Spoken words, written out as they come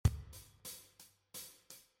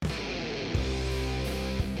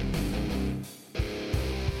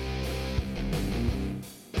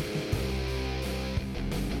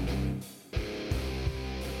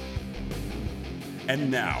And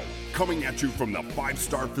now, coming at you from the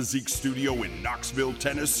 5-Star Physique Studio in Knoxville,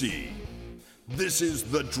 Tennessee, this is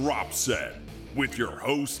The Drop Set with your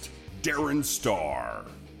host, Darren Starr.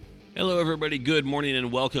 Hello, everybody. Good morning and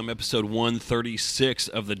welcome. Episode 136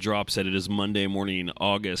 of The Drop Set. It is Monday morning,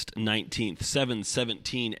 August 19th,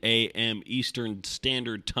 7:17 a.m. Eastern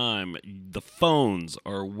Standard Time. The phones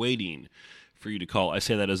are waiting for you to call. I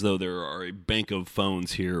say that as though there are a bank of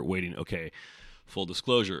phones here waiting. Okay, full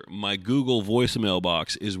disclosure. My Google voicemail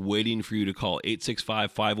box is waiting for you to call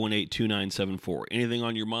 865-518-2974. Anything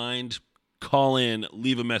on your mind? Call in,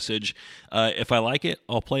 leave a message. If I like it,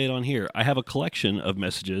 I'll play it on here. I have a collection of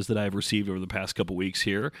messages that I've received over the past couple weeks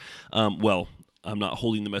here. I'm not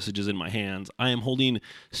holding the messages in my hands. I am holding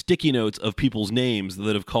sticky notes of people's names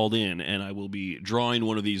that have called in, and I will be drawing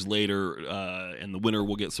one of these later, and the winner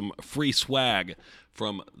will get some free swag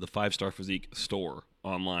from the 5-Star Physique store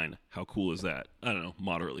online. How cool is that? I don't know,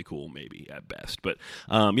 moderately cool maybe at best. But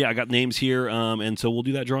yeah, I got names here, and so we'll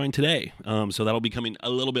do that drawing today. So that'll be coming a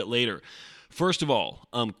little bit later. First of all,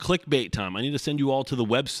 clickbait time. I need to send you all to the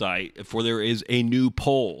website, for there is a new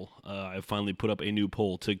poll. I finally put up a new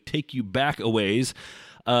poll to take you back a ways.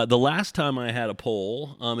 The last time I had a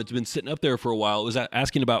poll, it's been sitting up there for a while, it was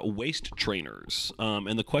asking about waist trainers.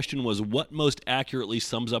 And the question was, what most accurately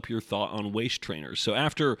sums up your thought on waist trainers? So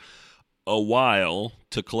after a while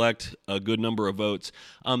to collect a good number of votes,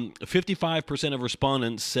 55% of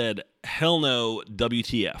respondents said, hell no,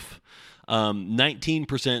 WTF.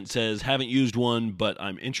 19% says, haven't used one, but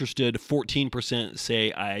I'm interested. 14%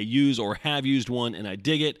 say, I use or have used one and I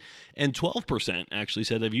dig it. And 12% actually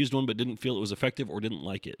said, I've used one but didn't feel it was effective or didn't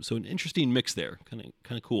like it. So an interesting mix there. Kind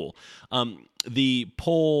of cool. The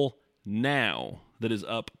poll now that is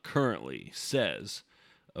up currently says,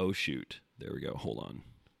 oh, shoot. There we go. Hold on.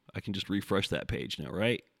 I can just refresh that page now,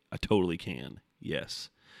 right? I totally can. Yes.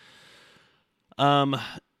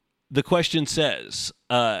 The question says,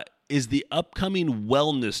 is the upcoming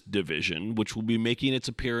wellness division, which will be making its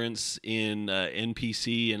appearance in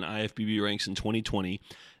NPC and IFBB ranks in 2020,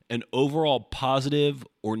 an overall positive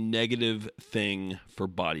or negative thing for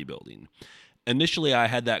bodybuilding? Initially, I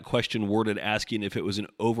had that question worded asking if it was an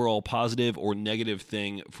overall positive or negative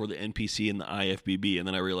thing for the NPC and the IFBB, and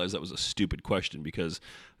then I realized that was a stupid question because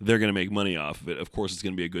they're going to make money off of it. Of course, it's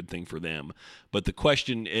going to be a good thing for them. But the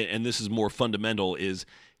question, and this is more fundamental, is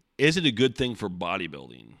it a good thing for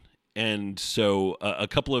bodybuilding? And so a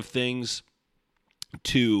couple of things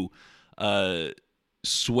to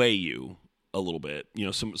sway you a little bit,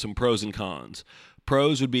 some pros and cons.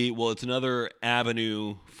 Pros would be, well, it's another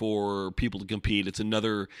avenue for people to compete. It's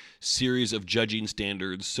another series of judging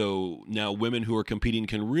standards. So now women who are competing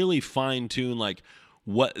can really fine-tune like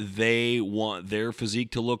what they want their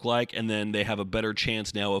physique to look like, and then they have a better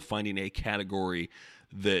chance now of finding a category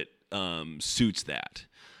that suits that.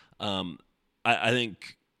 I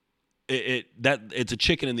think it's a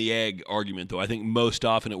chicken and the egg argument, though. I think most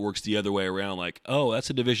often it works the other way around. Like, oh, that's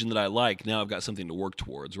a division that I like. Now I've got something to work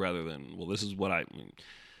towards, rather than, well, this is what I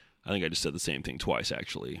think I just said the same thing twice,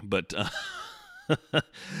 actually. But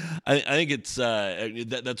I think it's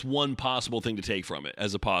that's one possible thing to take from it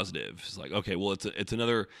as a positive. It's like, okay, well, it's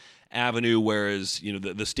another avenue, whereas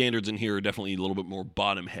the standards in here are definitely a little bit more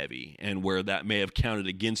bottom heavy, and where that may have counted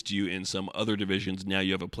against you in some other divisions, now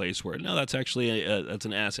you have a place where no, that's actually that's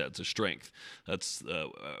an asset, it's a strength. That's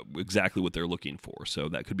exactly what they're looking for, so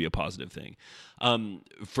that could be a positive thing.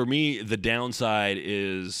 For me, the downside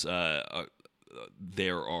is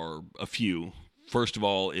there are a few. First of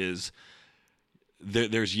all is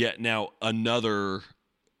there's yet now another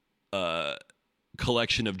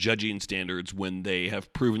collection of judging standards when they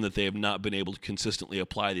have proven that they have not been able to consistently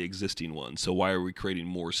apply the existing ones. So why are we creating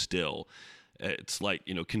more still? It's like,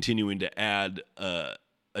 continuing to add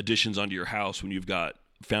additions onto your house when you've got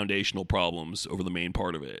foundational problems over the main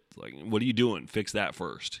part of it. It's like, what are you doing? Fix that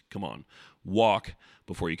first. Come on. Walk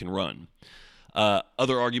before you can run.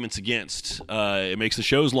 Other arguments against, it makes the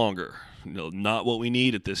shows longer. Not what we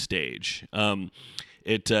need at this stage.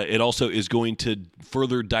 It also is going to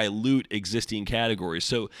further dilute existing categories.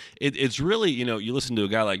 So it's really, you listen to a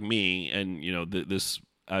guy like me, and this,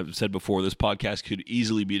 I've said before, this podcast could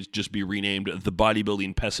easily just be renamed The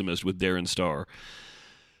Bodybuilding Pessimist with Darren Starr.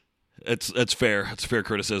 That's fair. It's fair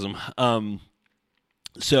criticism.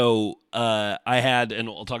 So I had, and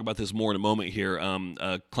I'll talk about this more in a moment here,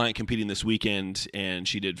 a client competing this weekend, and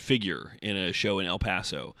she did figure in a show in El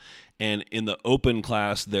Paso. And in the open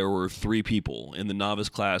class, there were 3 people. In the novice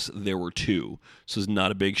class, there were 2. So it's not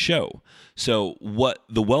a big show. So what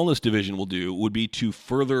the wellness division will do would be to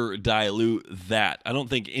further dilute that. I don't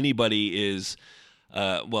think anybody is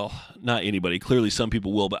well, not anybody. Clearly, some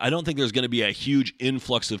people will, but I don't think there's going to be a huge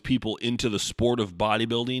influx of people into the sport of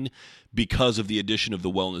bodybuilding because of the addition of the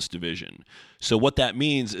wellness division. So what that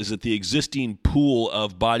means is that the existing pool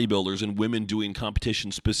of bodybuilders and women doing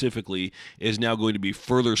competition specifically is now going to be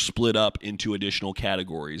further split up into additional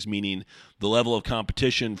categories, meaning the level of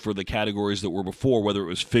competition for the categories that were before, whether it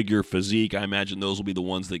was figure, physique, I imagine those will be the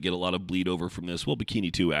ones that get a lot of bleed over from this. Well,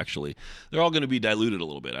 bikini too, actually. They're all going to be diluted a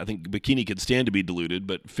little bit. I think bikini could stand to be diluted,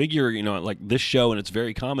 but figure, like this show, and it's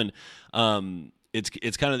very common,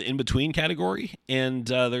 it's kind of the in-between category, and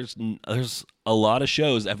there's a lot of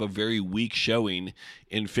shows that have a very weak showing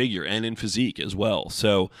in figure and in physique as well.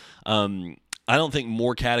 So I don't think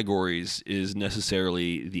more categories is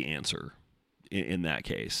necessarily the answer in that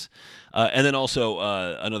case. And then also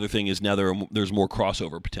another thing is now there's more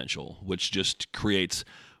crossover potential, which just creates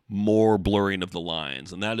more blurring of the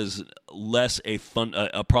lines, and that is less a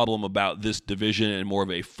problem about this division and more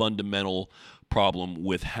of a fundamental problem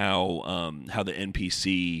with how the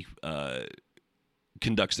NPC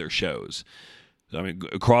conducts their shows. I mean,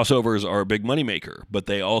 crossovers are a big moneymaker, but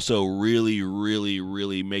they also really, really,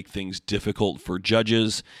 really make things difficult for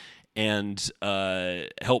judges and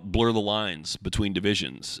help blur the lines between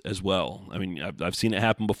divisions as well. I mean, I've seen it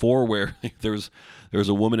happen before where there was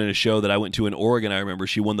a woman in a show that I went to in Oregon. I remember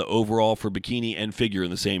she won the overall for bikini and figure in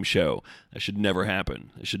the same show. That should never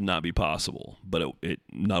happen. It should not be possible. But it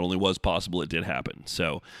not only was possible, it did happen.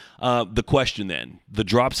 So the question then,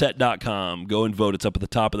 thedropset.com, go and vote. It's up at the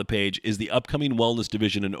top of the page. Is the upcoming wellness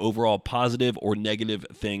division an overall positive or negative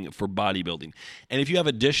thing for bodybuilding? And if you have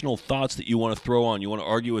additional thoughts that you want to throw on, you want to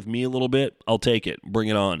argue with me a little bit, I'll take it. Bring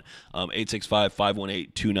it on.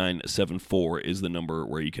 865-518-2974 is the number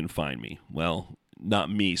where you can find me. Well,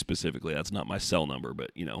 not me specifically. That's not my cell number,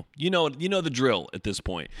 but you know the drill at this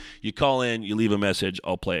point. You call in, you leave a message,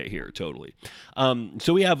 I'll play it here totally.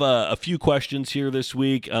 So we have a few questions here this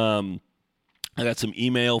week. I got some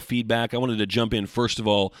email feedback. I wanted to jump in first of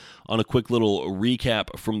all on a quick little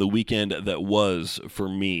recap from the weekend that was for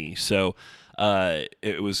me. So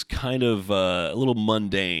it was kind of a little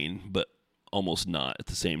mundane, but almost not at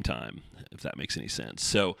the same time, if that makes any sense.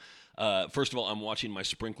 So first of all, I'm watching my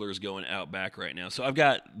sprinklers going out back right now. So I've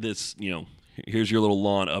got this, here's your little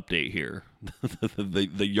lawn update here,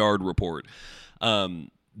 the yard report. The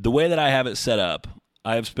way that I have it set up,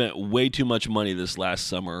 I have spent way too much money this last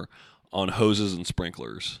summer on hoses and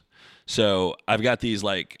sprinklers. So I've got these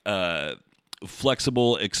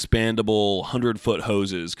flexible, expandable 100-foot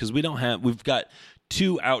hoses because we've got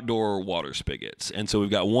 2 outdoor water spigots. And so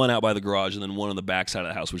we've got one out by the garage and then one on the back side of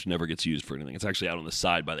the house, which never gets used for anything. It's actually out on the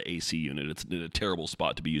side by the AC unit. It's in a terrible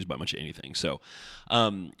spot to be used by much of anything. So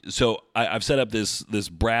I've set up this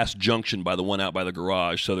brass junction by the one out by the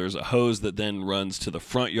garage. So there's a hose that then runs to the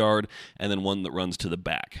front yard and then one that runs to the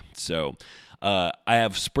back. So I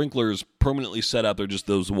have sprinklers permanently set up. They're just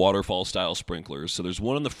those waterfall style sprinklers. So there's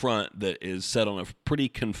one in the front that is set on a pretty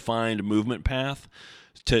confined movement path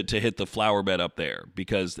to hit the flower bed up there,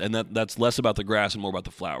 that's less about the grass and more about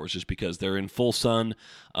the flowers, just because they're in full sun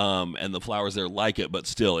and the flowers there like it, but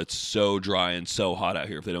still it's so dry and so hot out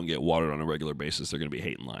here. If they don't get watered on a regular basis, they're going to be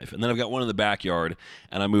hating life. And then I've got one in the backyard,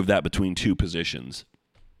 and I move that between 2 positions.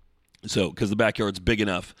 So, because the backyard's big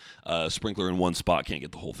enough, sprinkler in one spot can't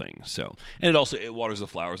get the whole thing. So, and it waters the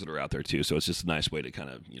flowers that are out there too. So it's just a nice way to kind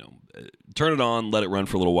of turn it on, let it run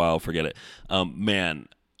for a little while, forget it. Man,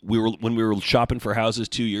 when we were shopping for houses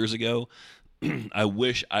 2 years ago, I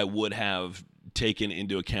wish I would have taken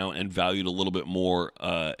into account and valued a little bit more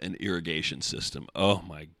an irrigation system. Oh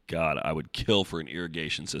my God, I would kill for an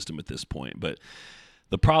irrigation system at this point. But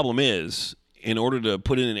the problem is, in order to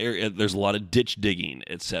put in an area, there's a lot of ditch digging,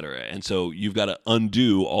 etc. And so you've got to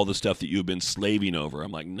undo all the stuff that you've been slaving over.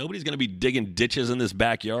 I'm like, nobody's going to be digging ditches in this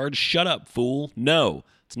backyard. Shut up, fool. No,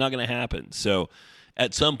 it's not going to happen. So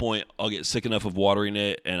at some point, I'll get sick enough of watering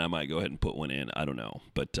it, and I might go ahead and put one in. I don't know,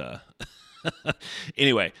 but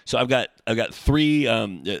anyway. So I've got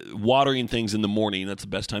 3 watering things in the morning. That's the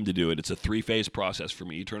best time to do it. It's a 3-phase process for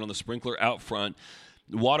me. You turn on the sprinkler out front.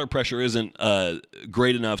 Water pressure isn't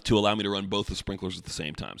great enough to allow me to run both the sprinklers at the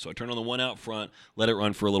same time. So I turn on the one out front, let it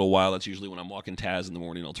run for a little while. That's usually when I'm walking Taz in the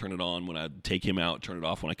morning. I'll turn it on when I take him out, turn it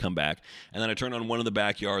off when I come back. And then I turn on one in the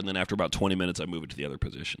backyard, and then after about 20 minutes, I move it to the other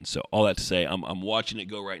position. So all that to say, I'm watching it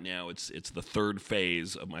go right now. It's the 3rd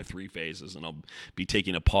phase of my 3 phases, and I'll be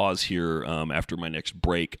taking a pause here after my next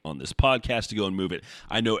break on this podcast to go and move it.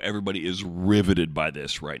 I know everybody is riveted by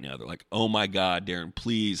this right now. They're like, oh my God, Darren,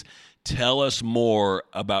 please tell us more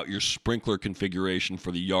about your sprinkler configuration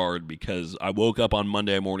for the yard, because I woke up on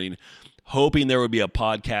Monday morning hoping there would be a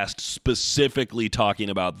podcast specifically talking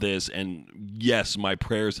about this. And yes, my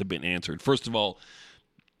prayers have been answered. First of all,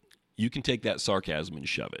 you can take that sarcasm and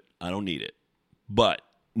shove it. I don't need it. But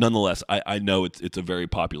nonetheless, I know it's a very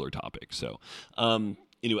popular topic. So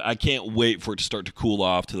anyway, I can't wait for it to start to cool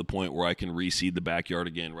off to the point where I can reseed the backyard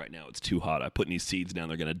again. Right now, it's too hot. I put these seeds down;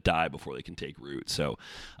 they're going to die before they can take root. So,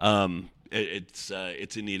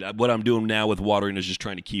 it's in need. What I'm doing now with watering is just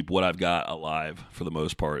trying to keep what I've got alive. For the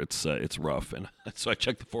most part, it's rough, and so I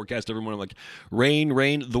check the forecast every morning. I'm like,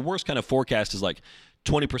 rain. The worst kind of forecast is like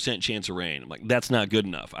 20% chance of rain. I'm like, that's not good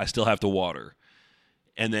enough. I still have to water.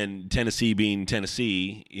 And then Tennessee being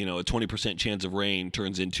Tennessee, a 20% chance of rain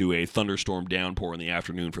turns into a thunderstorm downpour in the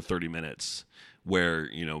afternoon for 30 minutes where,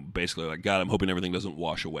 basically like, God, I'm hoping everything doesn't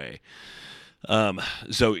wash away.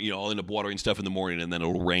 So, I'll end up watering stuff in the morning and then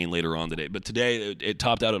it'll rain later on today. But today it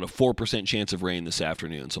topped out at a 4% chance of rain this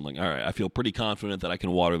afternoon. So I'm like, all right, I feel pretty confident that I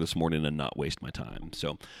can water this morning and not waste my time.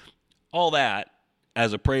 So all that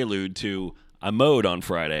as a prelude to I mowed on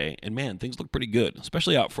Friday, and man, things look pretty good,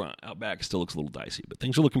 especially out front. Out back, it still looks a little dicey, but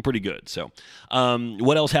things are looking pretty good. So,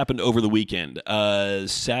 what else happened over the weekend?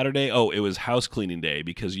 Saturday, it was house cleaning day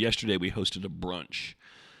because yesterday we hosted a brunch.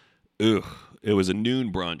 It was a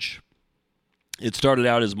noon brunch. It started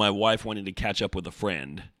out as my wife wanting to catch up with a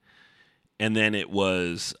friend, and then it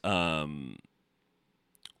was, she's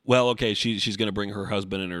going to bring her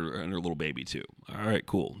husband and her little baby too. All right,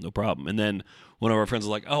 cool, no problem. And then one of our friends was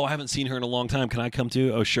like, "Oh, I haven't seen her in a long time. Can I come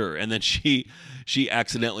too?" "Oh, sure." And then she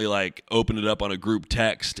accidentally opened it up on a group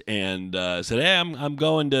text and said, "Hey, I'm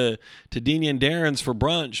going to Deania and Darren's for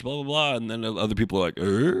brunch, blah blah blah." And then other people are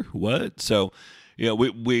like, "What?" So,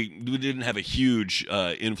 we didn't have a huge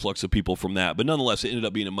influx of people from that, but nonetheless, it ended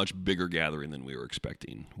up being a much bigger gathering than we were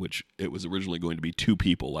expecting, which it was originally going to be 2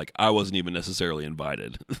 people. Like, I wasn't even necessarily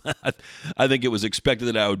invited. I think it was expected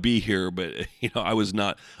that I would be here, but, I was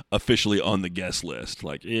not officially on the guest list.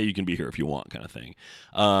 Like, yeah, you can be here if you want kind of thing.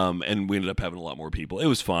 And we ended up having a lot more people. It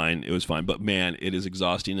was fine. But, man, it is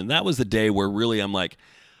exhausting. And that was the day where really I'm like,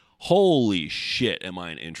 holy shit, am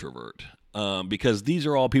I an introvert? Because these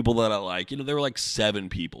are all people that I like. There were like 7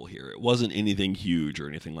 people here. It wasn't anything huge or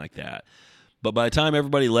anything like that. But by the time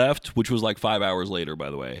everybody left, which was like 5 hours later, by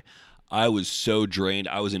the way, I was so drained.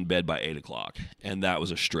 I was in bed by 8 o'clock, and that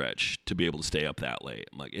was a stretch to be able to stay up that late.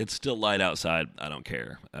 I'm like, it's still light outside. I don't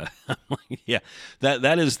care. Yeah,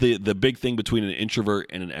 that is the big thing between an introvert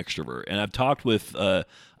and an extrovert. And I've talked with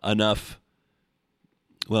enough.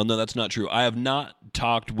 Well, no, that's not true. I have not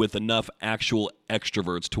talked with enough actual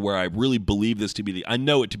extroverts to where I really believe this to be I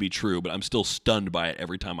know it to be true, but I'm still stunned by it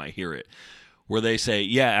every time I hear it. Where they say,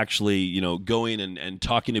 yeah, actually, going and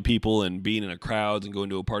talking to people and being in a crowd and going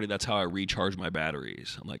to a party, that's how I recharge my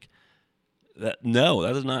batteries. I'm like, no,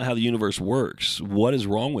 that is not how the universe works. What is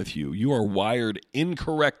wrong with you? You are wired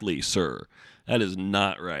incorrectly, sir. That is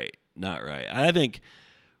not right. Not right.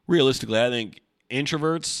 Realistically, I think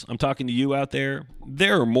introverts, I'm talking to you out there,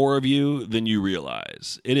 there are more of you than you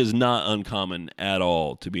realize. It is not uncommon at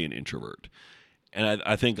all to be an introvert. And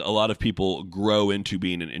I think a lot of people grow into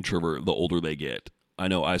being an introvert the older they get. I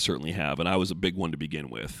know I certainly have, and I was a big one to begin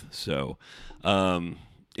with. So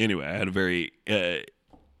anyway, I had a very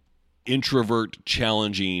introvert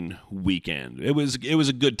challenging weekend. It was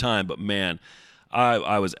a good time, but man,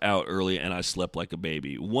 I was out early and I slept like a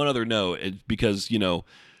baby. One other note, because,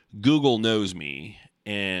 Google knows me,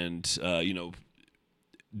 and,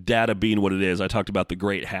 data being what it is. I talked about the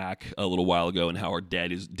great hack a little while ago and how our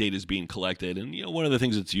data is being collected. And, one of the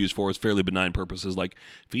things it's used for is fairly benign purposes, like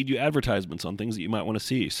feed you advertisements on things that you might want to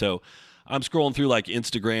see. So I'm scrolling through like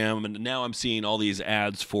Instagram, and now I'm seeing all these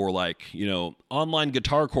ads for online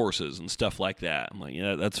guitar courses and stuff like that. I'm like,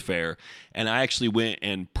 yeah, that's fair. And I actually went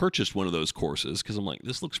and purchased one of those courses because I'm like,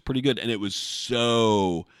 this looks pretty good. And it was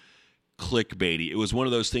so clickbaity. It was one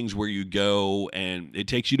of those things where you go and it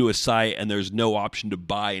takes you to a site and there's no option to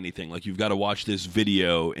buy anything. Like, you've got to watch this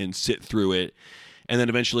video and sit through it, and then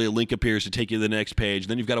eventually a link appears to take you to the next page.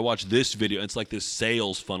 Then you've got to watch this video. It's like this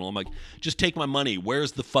sales funnel. I'm like, just take my money.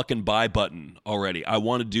 Where's the fucking buy button already? I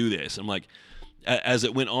want to do this. I'm like, as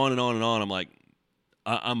it went on and on and on, I'm like,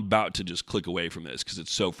 I'm about to just click away from this because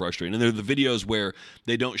it's so frustrating. And there are the videos where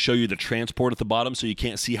they don't show you the transport at the bottom, so you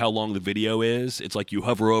can't see how long the video is. It's like you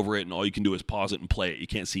hover over it and all you can do is pause it and play it. You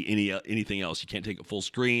can't see anything else. You can't take a full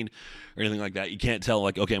screen or anything like that. You can't tell,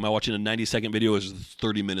 like, okay, am I watching a 90-second video or is it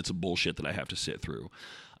 30 minutes of bullshit that I have to sit through?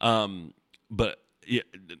 But yeah,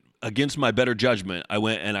 against my better judgment, I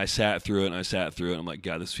went and I sat through it and I sat through it. And I'm like,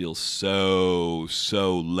 God, this feels so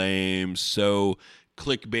lame, so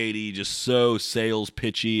clickbaity, just so sales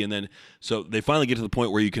pitchy. And then so they finally get to the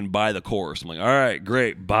point where you can buy the course. I'm like, all right,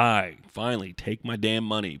 great, buy. Finally, take my damn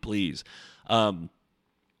money, please.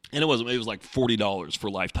 And it was like $40 for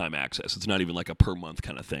lifetime access. It's not even like a per month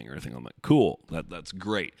kind of thing or anything. I'm like, cool, that's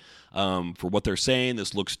great. For what they're saying,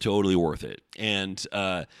 this looks totally worth it. And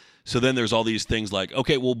so then there's all these things like,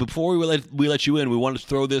 okay, well, before we let you in, we want to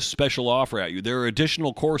throw this special offer at you. There are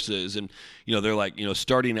additional courses, and they're like,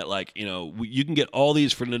 starting at like, you can get all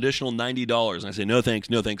these for an additional $90. And I say, no thanks.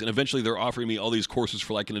 And eventually they're offering me all these courses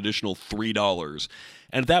for like an additional $3.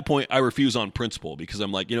 And at that point, I refuse on principle, because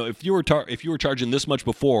I'm like, if you were charging this much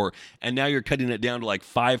before, and now you're cutting it down to like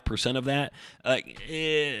 5% of that, like,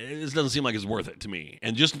 this doesn't seem like it's worth it to me.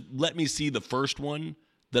 And just let me see the first one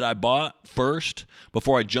that I bought first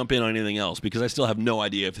before I jump in on anything else, because I still have no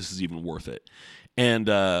idea if this is even worth it. And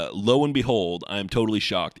lo and behold, I'm totally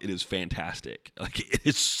shocked. It is fantastic. Like, it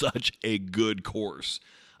is such a good course.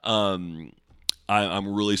 I'm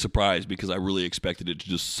really surprised, because I really expected it to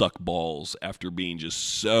just suck balls after being just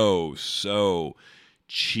so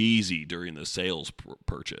cheesy during the sales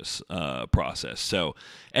purchase process. So,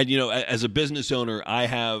 and as a business owner, I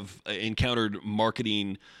have encountered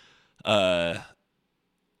marketing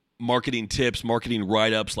tips, marketing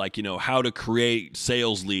write-ups, like, how to create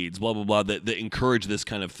sales leads, blah, blah, blah, that encourage this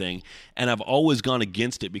kind of thing. And I've always gone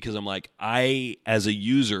against it, because I'm like, as a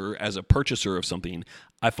user, as a purchaser of something,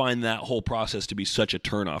 I find that whole process to be such a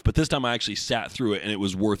turnoff. But this time I actually sat through it, and it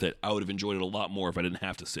was worth it. I would have enjoyed it a lot more if I didn't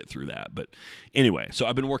have to sit through that. But anyway, so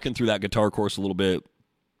I've been working through that guitar course a little bit.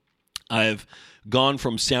 I've gone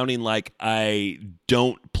from sounding like I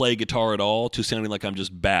don't play guitar at all to sounding like I'm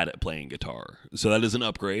just bad at playing guitar. So that is an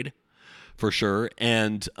upgrade for sure.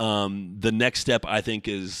 And the next step, I think,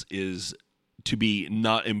 is to be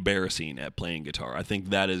not embarrassing at playing guitar. I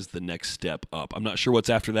think that is the next step up. I'm not sure what's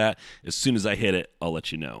after that. As soon as I hit it, I'll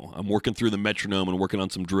let you know. I'm working through the metronome and working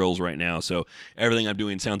on some drills right now, so everything I'm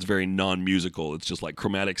doing sounds very non-musical. It's just like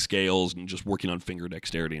chromatic scales and just working on finger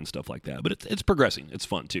dexterity and stuff like that. But it's progressing. It's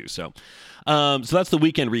fun too. So that's the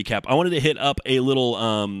weekend recap. I wanted to hit up a little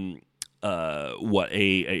a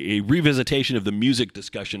revisitation of the music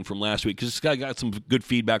discussion from last week, because I got some good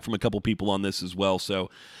feedback from a couple people on this as well.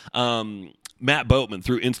 So Matt Boatman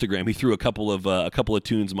through Instagram, he threw a couple of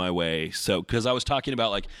tunes my way. So, because I was talking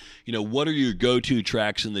about, like, what are your go-to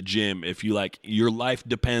tracks in the gym if you, like, your life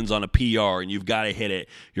depends on a PR and you've got to hit it,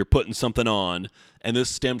 you're putting something on. And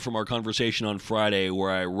this stemmed from our conversation on Friday,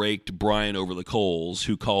 where I raked Brian over the coals,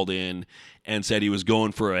 who called in and said he was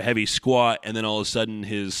going for a heavy squat, and then all of a sudden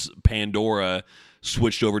his Pandora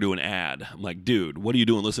switched over to an ad. I'm like, dude, what are you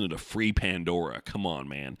doing listening to free Pandora? Come on,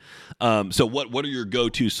 man. So what are your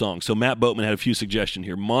go-to songs? So Matt Boatman had a few suggestions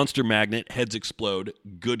here. Monster Magnet, Heads Explode,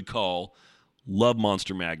 good call. Love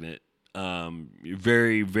Monster Magnet.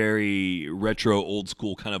 Very, very retro, old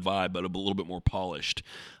school kind of vibe, but a little bit more polished.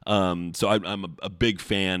 So I'm a big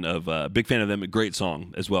fan of them. A great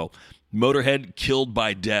song as well. Motorhead, Killed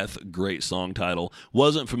by Death, great song title.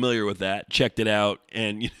 Wasn't familiar with that. Checked it out,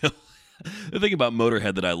 and the thing about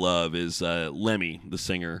Motorhead that I love is Lemmy, the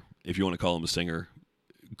singer, if you want to call him a singer.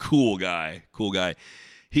 Cool guy.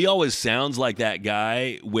 He always sounds like that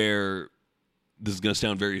guy where, this is going to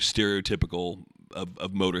sound very stereotypical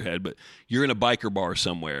of Motorhead, but you're in a biker bar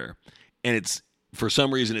somewhere, and for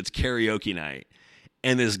some reason it's karaoke night,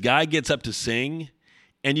 and this guy gets up to sing,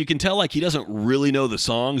 and you can tell, like, he doesn't really know the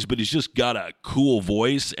songs, but he's just got a cool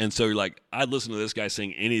voice. And so you're like, I'd listen to this guy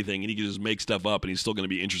sing anything, and he can just make stuff up, and he's still going to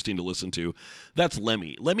be interesting to listen to. That's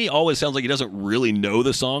Lemmy. Lemmy always sounds like he doesn't really know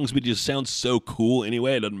the songs, but he just sounds so cool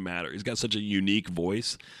anyway. It doesn't matter. He's got such a unique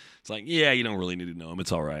voice. It's like, yeah, you don't really need to know him.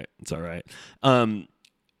 It's all right.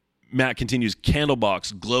 Matt continues,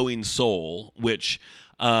 Candlebox, Glowing Soul, which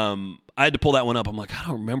I had to pull that one up. I'm like, I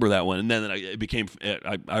don't remember that one. And then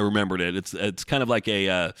I remembered it. It's kind of like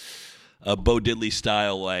a Bo Diddley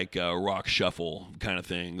style, like rock shuffle kind of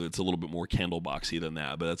thing. It's a little bit more Candleboxy than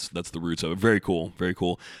that, but that's the roots of it. Very cool.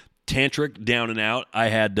 Tantric, Down and Out.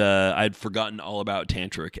 I'd forgotten all about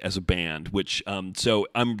Tantric as a band, which so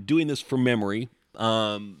I'm doing this from memory.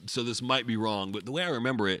 So this might be wrong, but the way I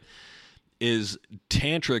remember it is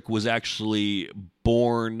Tantric was actually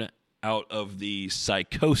born out of the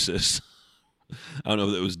psychosis. I don't know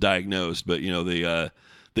if it was diagnosed, but the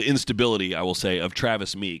instability, I will say, of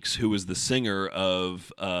Travis Meeks, who was the singer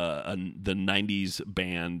of the 90s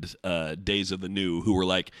band Days of the New, who were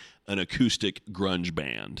like an acoustic grunge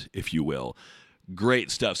band, if you will.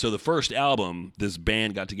 Great stuff. So the first album, this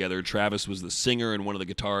band got together. Travis was the singer and one of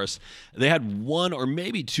the guitarists. They had one or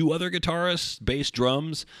maybe two other guitarists, bass,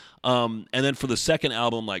 drums. And then for the second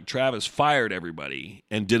album, like Travis fired everybody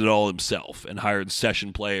and did it all himself and hired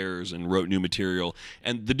session players and wrote new material.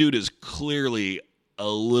 And the dude is clearly a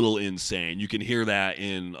little insane. You can hear that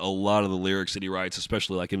in a lot of the lyrics that he writes,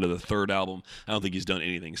 especially like into the third album. I don't think he's done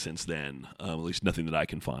anything since then, at least nothing that I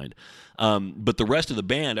can find. But the rest of the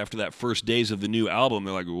band, after that first days of the new album,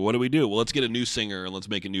 they're like, what do we do? Well, let's get a new singer and let's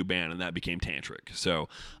make a new band, and that became Tantric. So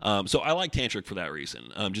I like Tantric for that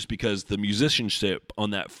reason, just because the musicianship on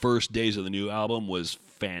that first days of the new album was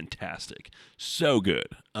fantastic. So good.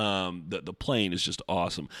 The playing is just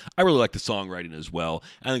awesome. I really like the songwriting as well.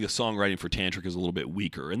 I think the songwriting for Tantric is a little bit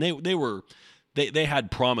weaker, and they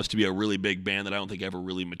had promised to be a really big band that I don't think ever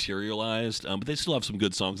really materialized, but they still have some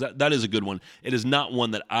good songs. That is a good one. It is not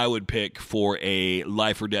one that I would pick for a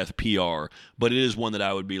life or death PR, but it is one that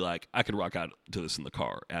I would be like, I could rock out to this in the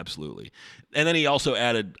car, absolutely. And then he also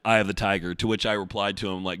added Eye of the Tiger, to which I replied to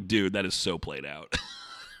him like, dude, that is so played out.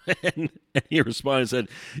 And he responded and said,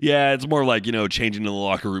 yeah, it's more like, changing in the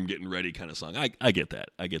locker room, getting ready kind of song. I get that.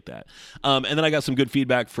 And then I got some good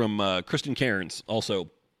feedback from Kristen Cairns also,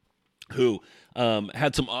 who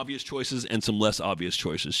had some obvious choices and some less obvious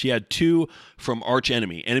choices. She had two from Arch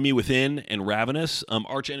Enemy, Enemy Within and Ravenous.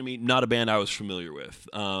 Arch Enemy, not a band I was familiar with,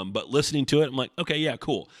 but listening to it, I'm like, okay, yeah,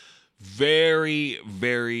 cool. Very,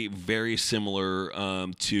 very, very similar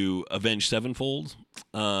to Avenged Sevenfold.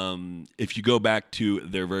 If you go back to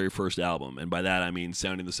their very first album, and by that I mean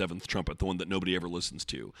Sounding the Seventh Trumpet, the one that nobody ever listens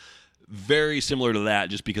to. Very similar to that,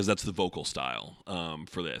 just because that's the vocal style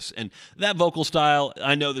for this. And that vocal style,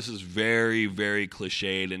 I know this is very, very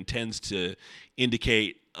cliched and tends to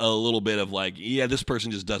indicate a little bit of like, yeah, this person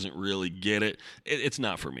just doesn't really get it. It's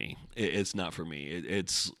not for me. It's not for me.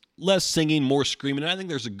 It's less singing, more screaming. And I think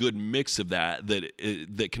there's a good mix of that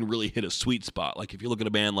can really hit a sweet spot. Like if you look at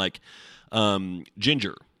a band like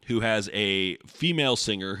Ginger, who has a female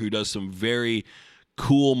singer who does some very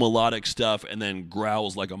cool melodic stuff and then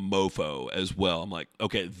growls like a mofo as well. I'm like,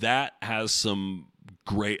 okay, that has some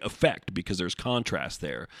great effect because there's contrast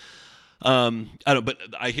there. But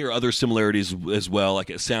I hear other similarities as well.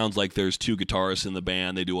 Like it sounds like there's two guitarists in the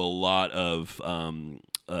band. They do a lot of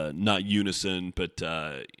not unison, but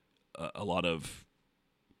a lot of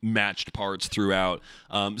matched parts throughout.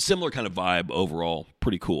 Similar kind of vibe overall.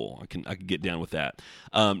 Pretty cool. I can get down with that.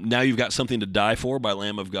 Now You've Got Something to Die For by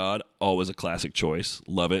Lamb of God. Always a classic choice.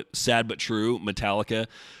 Love it. Sad But True, Metallica.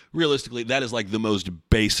 Realistically, that is like the most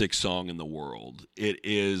basic song in the world. It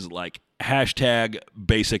is like hashtag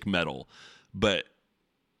basic metal, but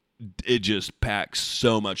it just packs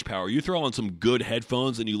so much power. You throw on some good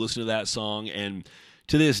headphones and you listen to that song, and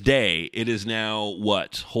to this day, it is now,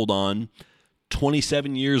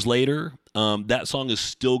 27 years later, that song is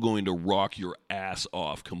still going to rock your ass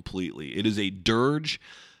off completely. It is a dirge,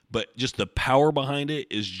 but just the power behind it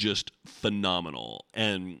is just phenomenal.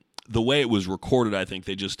 And the way it was recorded, I think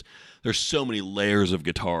there's so many layers of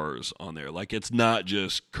guitars on there. Like it's not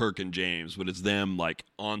just Kirk and James, but it's them like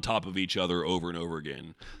on top of each other over and over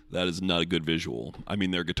again. That is not a good visual. I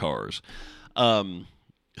mean, they're guitars.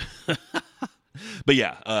 But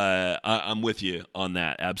yeah, I'm with you on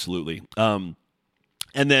that. Absolutely.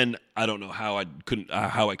 And then I don't know how I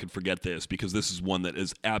could forget this, because this is one that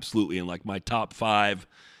is absolutely in like my top 5,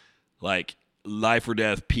 like life or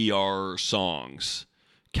death PR songs.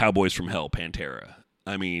 Cowboys from Hell, Pantera.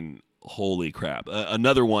 I mean, holy crap.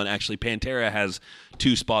 Another one, actually, Pantera has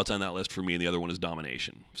 2 spots on that list for me, and the other one is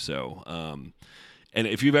Domination. So, and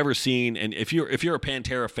if you've ever seen, and if you're a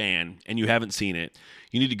Pantera fan and you haven't seen it,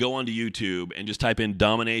 you need to go onto YouTube and just type in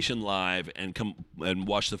Domination Live and come and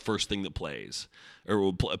watch the first thing that plays, or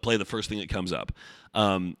we'll play the first thing that comes up.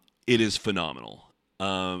 It is phenomenal.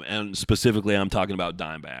 And specifically, I'm talking about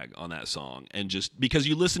Dimebag on that song. And just because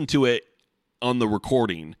you listen to it on the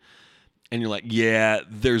recording and you're like, yeah,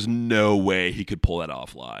 there's no way he could pull that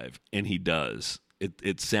off live. And he does.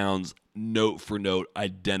 It sounds note for note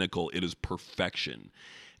identical. It is perfection.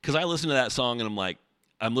 Because I listen to that song and I'm like,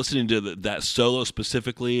 I'm listening to that solo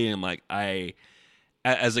specifically, and I'm like,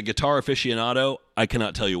 as a guitar aficionado, I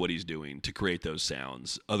cannot tell you what he's doing to create those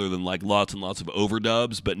sounds, other than like lots and lots of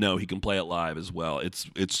overdubs. But no, he can play it live as well. It's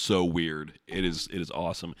so weird. It is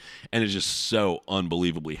awesome, and it's just so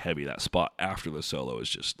unbelievably heavy. That spot after the solo is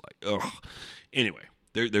just like, ugh. Anyway,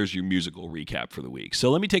 there's your musical recap for the week.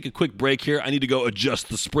 So let me take a quick break here. I need to go adjust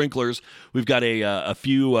the sprinklers. We've got a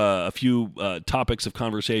few topics of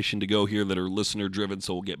conversation to go here that are listener driven.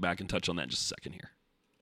 So we'll get back in touch on that in just a second here.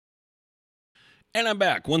 And I'm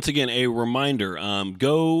back. Once again, a reminder,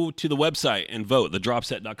 go to the website and vote,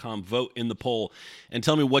 thedropset.com, vote in the poll, and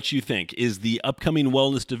tell me what you think. Is the upcoming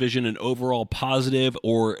wellness division an overall positive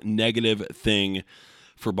or negative thing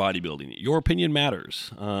for bodybuilding? Your opinion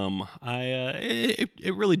matters.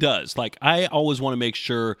 It really does. Like, I always want to make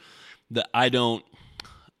sure that I don't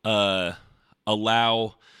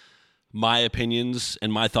allow my opinions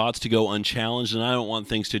and my thoughts to go unchallenged, and I don't want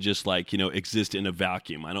things to just exist in a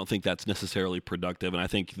vacuum. I don't think that's necessarily productive, and I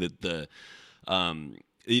think that the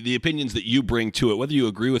opinions that you bring to it, whether you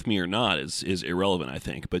agree with me or not, is irrelevant, I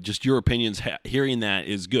think. But just your opinions, hearing that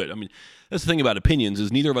is good. I mean, that's the thing about opinions,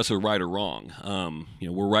 is neither of us are right or wrong.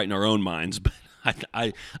 We're right in our own minds, but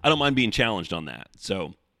I don't mind being challenged on that.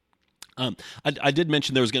 So I did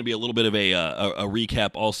mention there was going to be a little bit of a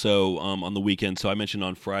recap also on the weekend. So I mentioned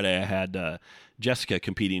on Friday I had Jessica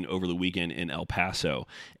competing over the weekend in El Paso.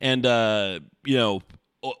 And,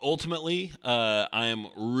 ultimately, I am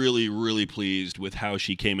really, really pleased with how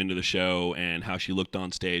she came into the show and how she looked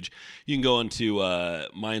on stage. You can go onto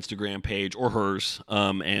my Instagram page or hers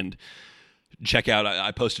and check out.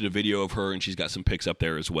 I posted a video of her, and she's got some pics up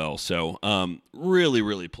there as well. So really,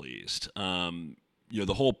 really pleased.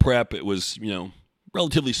 The whole prep, it was,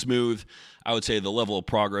 relatively smooth. I would say the level of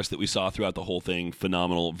progress that we saw throughout the whole thing,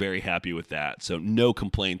 phenomenal. Very happy with that. So no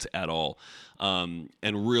complaints at all. And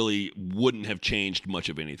really wouldn't have changed much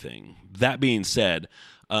of anything. That being said,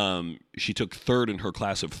 she took third in her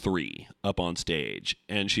class of 3 up on stage,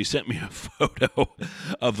 and she sent me a photo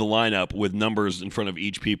of the lineup with numbers in front of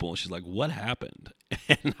each people. And she's like, "What happened?"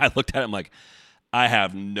 And I looked at it, I'm like, I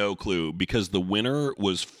have no clue, because the winner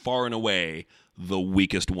was far and away the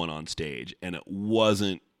weakest one on stage, and it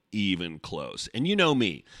wasn't even close. And you know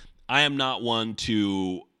me, I am not one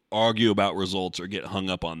to argue about results or get hung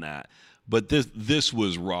up on that. But this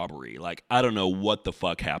was robbery. Like, I don't know what the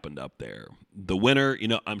fuck happened up there. The winner,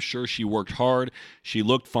 I'm sure she worked hard. She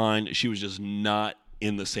looked fine. She was just not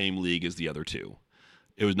in the same league as the other two.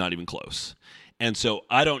 It was not even close. And so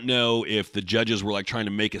I don't know if the judges were trying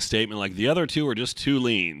to make a statement like the other two are just too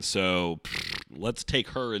lean, so let's take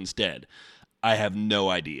her instead. I have no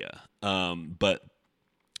idea. But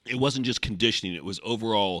it wasn't just conditioning. It was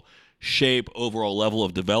overall shape, overall level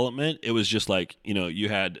of development. It was just you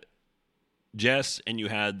had Jess, and you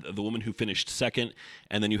had the woman who finished second,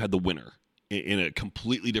 and then you had the winner in a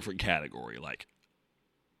completely different category.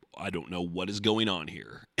 I don't know what is going on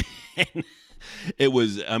here. And it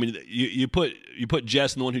was, you put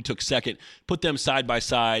Jess and the one who took second, put them side by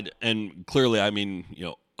side, and clearly, I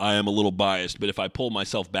am a little biased, but if I pull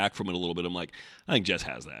myself back from it a little bit, I'm like, I think Jess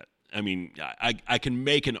has that. I can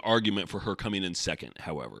make an argument for her coming in second,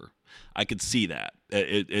 however. I could see that.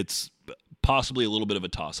 It's possibly a little bit of a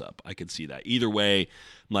toss-up. I could see that. Either way,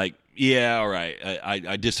 yeah, all right,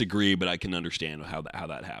 I disagree, but I can understand how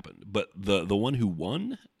that happened. But the one who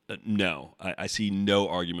won? No, I see no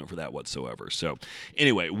argument for that whatsoever. So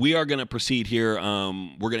anyway, we are going to proceed here.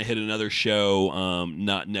 We're going to hit another show,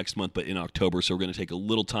 not next month, but in October. So we're going to take a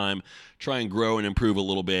little time, try and grow and improve a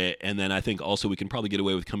little bit. And then I think also we can probably get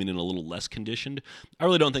away with coming in a little less conditioned. I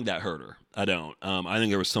really don't think that hurt her. I don't. I think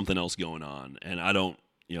there was something else going on. And I don't,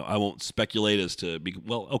 I won't speculate as to,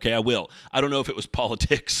 okay, I will. I don't know if it was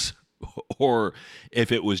politics or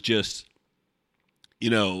if it was just,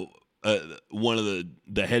 one of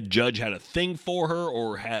the head judge had a thing for her,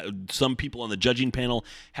 or had some people on the judging panel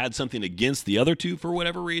had something against the other two for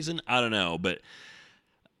whatever reason. I don't know, but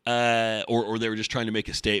or they were just trying to make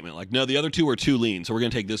a statement no, the other two are too lean, so we're going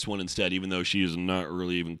to take this one instead, even though she is not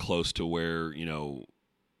really even close to where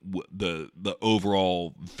the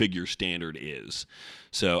overall figure standard is.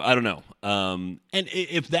 So I don't know. And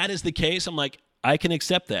if that is the case, I'm like, I can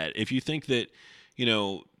accept that. If you think that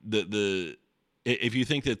if you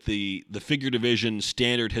think that the figure division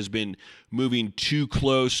standard has been moving too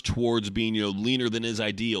close towards being, leaner than is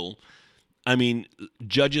ideal,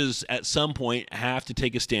 judges at some point have to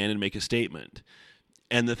take a stand and make a statement.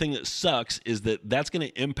 And the thing that sucks is that that's going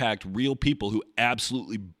to impact real people who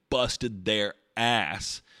absolutely busted their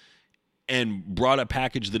ass and brought a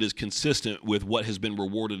package that is consistent with what has been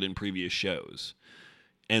rewarded in previous shows.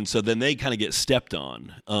 And so then they kind of get stepped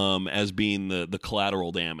on as being the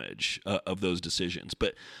collateral damage of those decisions.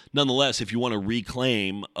 But nonetheless, if you want to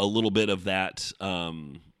reclaim a little bit of that,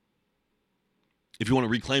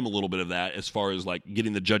 as far as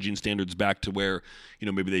getting the judging standards back to where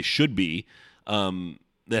maybe they should be,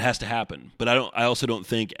 that has to happen. But I also don't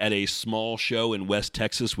think at a small show in West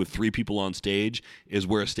Texas with 3 people on stage is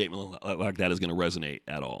where a statement like that is going to resonate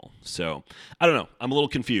at all. So I don't know. I'm a little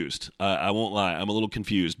confused. I won't lie. I'm a little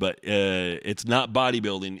confused. But it's not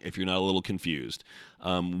bodybuilding if you're not a little confused.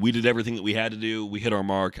 We did everything that we had to do. We hit our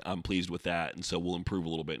mark. I'm pleased with that, and so we'll improve a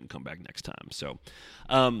little bit and come back next time. So.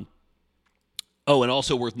 Oh, and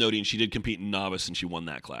also worth noting, she did compete in novice, and she won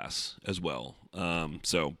that class as well.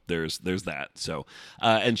 So there's that. So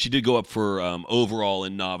and she did go up for overall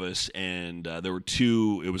in novice, and there were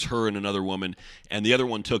 2. It was her and another woman, and the other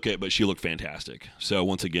one took it, but she looked fantastic. So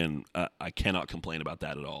once again, I cannot complain about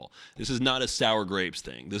that at all. This is not a sour grapes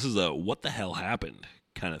thing. This is a what the hell happened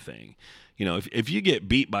kind of thing. You know, if you get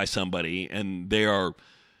beat by somebody and they are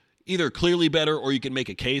either clearly better or you can make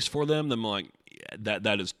a case for them, then I'm like,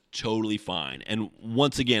 that is totally fine. And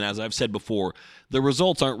once again, as I've said before, the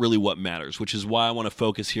results aren't really what matters, which is why I want to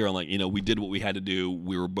focus here on, like, you know, we did what we had to do.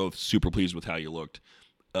 We were both super pleased with how you looked.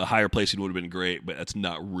 A higher placing would have been great, but that's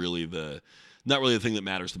not really the thing that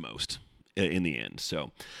matters the most in the end.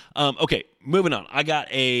 So, okay, moving on. I got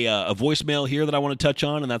a voicemail here that I want to touch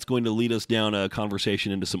on, and that's going to lead us down a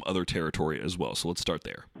conversation into some other territory as well. So let's start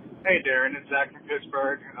there. Hey, Darren. It's Zach from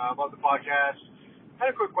Pittsburgh. Love the podcast. I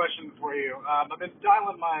had a quick question for you. I've been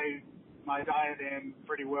dialing my diet in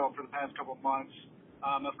pretty well for the past couple of months.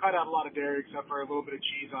 I've cut out a lot of dairy except for a little bit of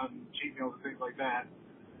cheese on cheat meals and things like that.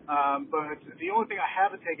 But the only thing I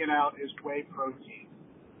haven't taken out is whey protein.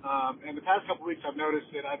 And the past couple of weeks I've noticed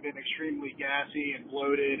that I've been extremely gassy and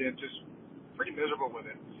bloated and just pretty miserable with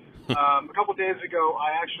it. A couple of days ago,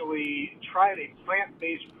 I actually tried a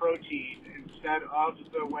plant-based protein instead of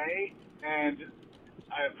the whey, and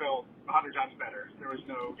I felt 100 times better. There was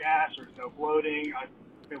no gas, there was no bloating.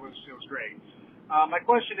 It was great. My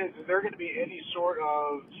question is there going to be any sort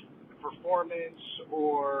of performance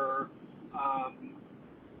or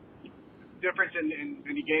difference in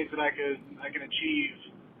any gains that I can achieve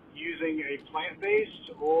using a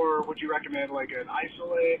plant-based, or would you recommend like an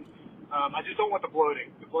isolate? I just don't want the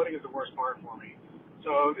bloating. The bloating is the worst part for me.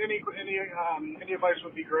 So any advice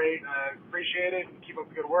would be great. I appreciate it. Keep up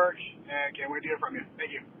the good work, and can't wait to hear from you.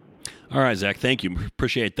 Thank you. All right, Zach, thank you.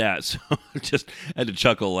 Appreciate that. So just had to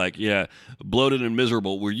chuckle, like, yeah, bloated and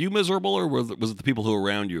miserable. Were you miserable, or was it the people who were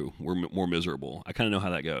around you were more miserable? I kind of know how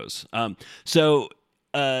that goes. So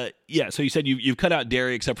you said you've cut out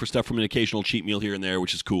dairy except for stuff from an occasional cheat meal here and there,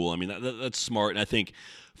 which is cool. I mean, that's smart, and I think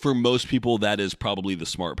for most people that is probably the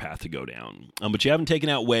smart path to go down. But you haven't taken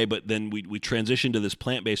out whey, but then we transitioned to this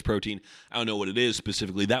plant-based protein. I don't know what it is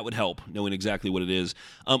specifically. That would help, knowing exactly what it is.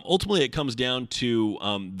 Ultimately, it comes down to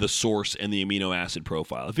the source and the amino acid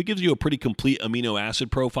profile. If it gives you a pretty complete amino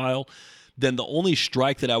acid profile, then the only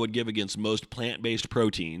strike that I would give against most plant-based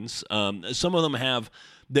proteins, some of them have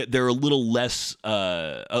that they're a little less,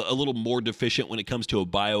 a little more deficient when it comes to a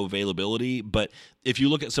bioavailability. But if you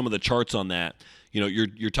look at some of the charts on that,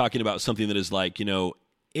 you're talking about something that is like, 80%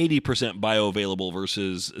 bioavailable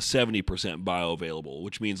versus 70% bioavailable,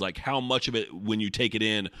 which means like how much of it when you take it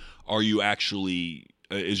in are you actually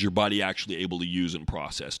is your body actually able to use and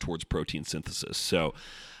process towards protein synthesis. So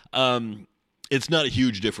it's not a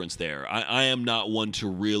huge difference there. I am not one to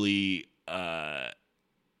really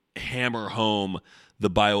hammer home the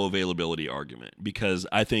bioavailability argument, because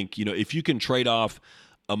I think, if you can trade off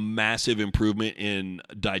a massive improvement in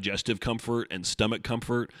digestive comfort and stomach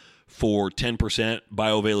comfort for 10%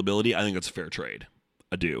 bioavailability, I think that's a fair trade.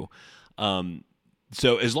 I do.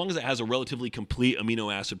 So as long as it has a relatively complete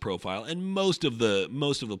amino acid profile, and most of the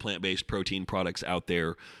plant-based protein products out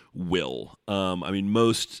there will.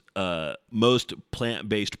 Most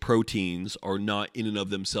plant-based proteins are not in and of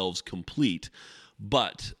themselves complete,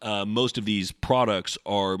 but most of these products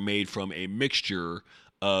are made from a mixture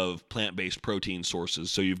of plant-based protein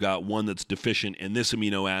sources. So you've got one that's deficient in this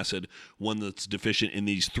amino acid, one that's deficient in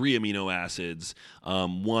these 3 amino acids,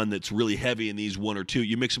 one that's really heavy in these 1 or 2.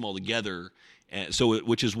 You mix them all together, and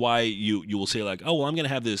which is why you will say like, oh, well, I'm going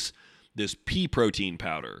to have this pea protein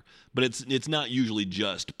powder, but it's not usually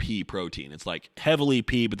just pea protein. It's like heavily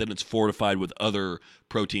pea, but then it's fortified with other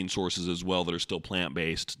protein sources as well that are still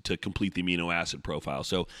plant-based to complete the amino acid profile.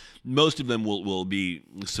 So most of them will be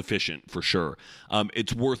sufficient for sure.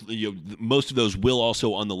 It's worth, most of those will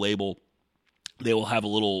also on the label, they will have a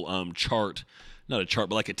little chart, not a chart,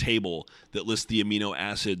 but like a table that lists the amino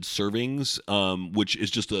acid servings, which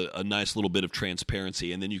is just a nice little bit of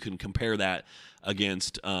transparency. And then you can compare that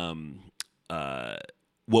against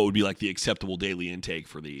what would be like the acceptable daily intake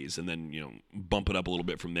for these, and then bump it up a little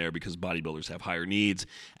bit from there because bodybuilders have higher needs.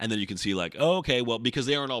 And then you can see like, oh, okay, well, because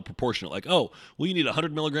they aren't all proportionate, like, oh, well, you need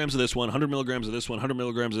 100 milligrams of this one, 100 milligrams of this one, 100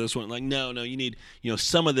 milligrams of this one. Like, no, you need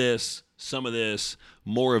some of this,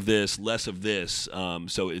 more of this, less of this.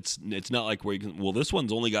 So it's not like where you can, well, this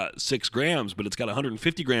one's only got 6 grams, but it's got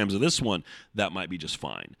 150 grams of this one. That might be just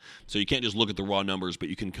fine. So you can't just look at the raw numbers, but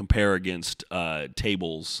you can compare against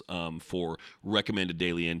tables for recommended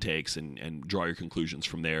daily intakes and draw your conclusions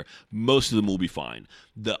from there. Most of them will be fine.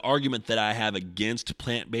 The argument that I have against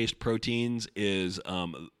plant-based proteins is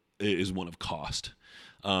one of cost.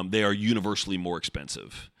 They are universally more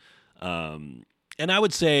expensive. And I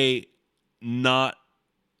would say not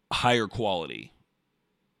higher quality.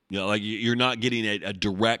 Like you're not getting a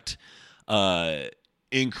direct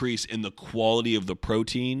increase in the quality of the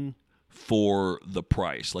protein for the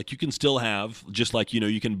price. Like you can still have, just like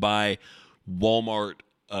you can buy Walmart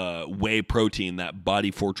whey protein, that Body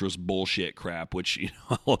Fortress bullshit crap, which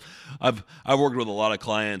I've worked with a lot of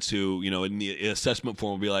clients who in the assessment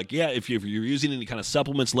form will be like, yeah, if you're using any kind of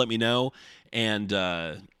supplements, let me know. And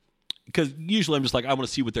because usually I'm just like, I want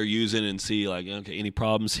to see what they're using and see like, okay, any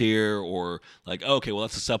problems here, or like, okay, well,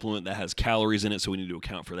 that's a supplement that has calories in it, so we need to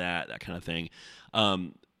account for that kind of thing.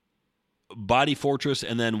 Body Fortress,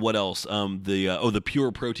 and then what else? The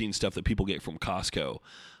pure protein stuff that people get from Costco.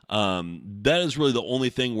 That is really the only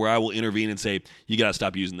thing where I will intervene and say, you got to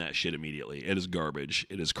stop using that shit immediately. It is garbage.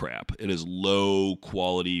 It is crap. It is low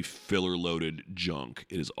quality, filler loaded junk.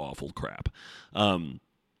 It is awful crap.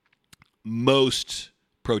 Most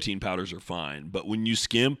protein powders are fine, but when you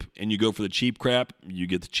skimp and you go for the cheap crap, you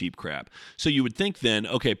get the cheap crap. So you would think then,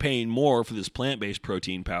 okay, paying more for this plant-based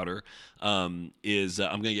protein powder is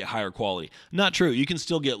I'm going to get higher quality. Not true. You can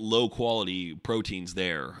still get low quality proteins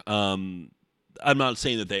there. I'm not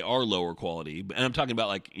saying that they are lower quality, and I'm talking about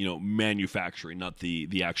like manufacturing, not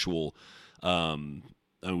the actual.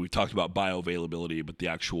 We've talked about bioavailability, but the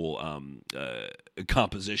actual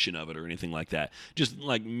composition of it or anything like that, just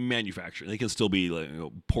like manufacturing, they can still be like,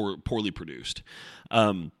 poorly produced.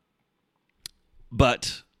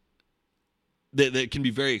 But they can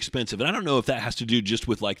be very expensive, and I don't know if that has to do just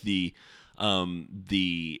with like the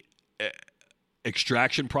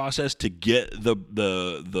extraction process to get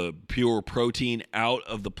the pure protein out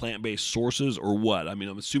of the plant-based sources or what. I mean,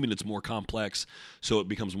 I'm assuming it's more complex, so it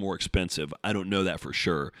becomes more expensive. I don't know that for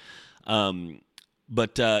sure.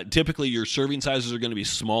 But typically your serving sizes are going to be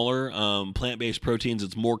smaller. Plant-based proteins,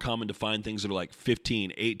 it's more common to find things that are like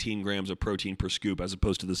 15, 18 grams of protein per scoop as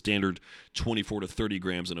opposed to the standard 24 to 30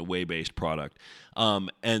 grams in a whey-based product.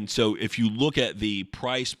 And so if you look at the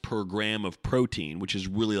price per gram of protein, which is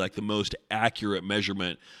really like the most accurate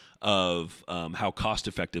measurement of how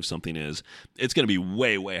cost-effective something is, it's going to be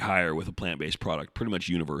way, way higher with a plant-based product, pretty much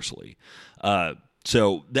universally.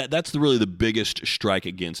 So that's really the biggest strike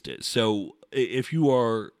against it. So if you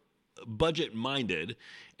are budget-minded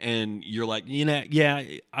and you're like, yeah,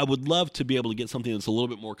 I would love to be able to get something that's a little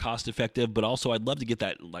bit more cost-effective, but also I'd love to get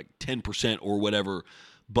that like 10% or whatever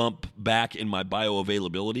bump back in my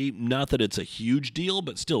bioavailability. Not that it's a huge deal,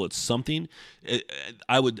 but still it's something.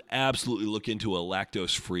 I would absolutely look into a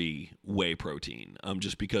lactose-free whey protein,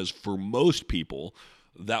 just because for most people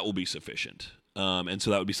that will be sufficient. And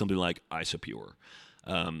so that would be something like Isopure,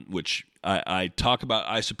 which I talk about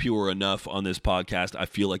Isopure enough on this podcast. I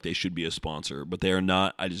feel like they should be a sponsor, but they are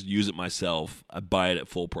not. I just use it myself. I buy it at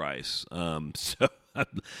full price. So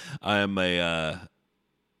I am an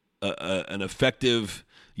effective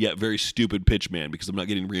yet very stupid pitch man because I'm not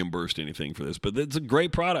getting reimbursed anything for this. But it's a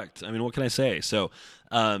great product. I mean, what can I say? So,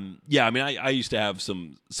 yeah, I mean, I used to have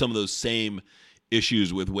some of those same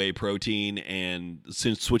issues with whey protein, and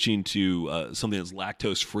since switching to something that's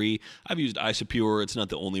lactose free, I've used Isopure. It's not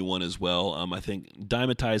the only one as well. I think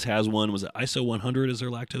Dymatize has one. Was it ISO 100? Is there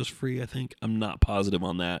lactose free? I think I'm not positive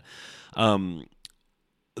on that.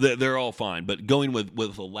 They're all fine, but going with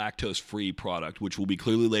a lactose free product, which will be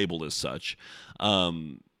clearly labeled as such,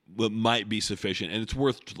 might be sufficient, and it's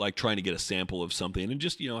worth like trying to get a sample of something and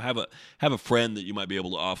just have a friend that you might be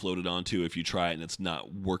able to offload it onto if you try it and it's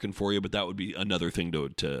not working for you. But that would be another thing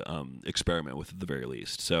to experiment with at the very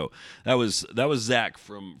least. So that was Zach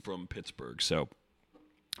from Pittsburgh. So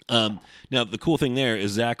now the cool thing there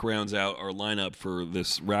is Zach rounds out our lineup for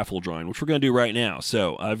this raffle drawing, which we're going to do right now.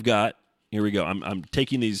 So here we go. I'm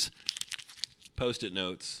taking these Post-it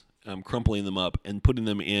notes, I'm crumpling them up and putting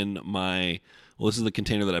them in my. Well, this is the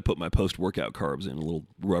container that I put my post-workout carbs in, a little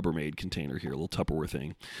Rubbermaid container here, a little Tupperware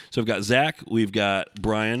thing. So I've got Zach. We've got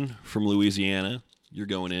Brian from Louisiana. You're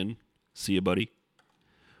going in. See you, buddy.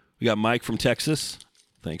 We got Mike from Texas.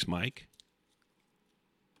 Thanks, Mike.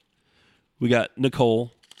 We got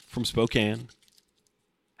Nicole from Spokane.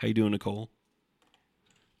 How you doing, Nicole?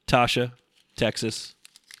 Tasha, Texas.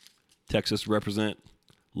 Texas represent.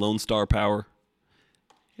 Lone Star Power.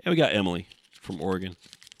 And we got Emily from Oregon.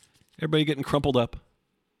 Everybody getting crumpled up.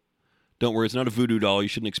 Don't worry, it's not a voodoo doll. You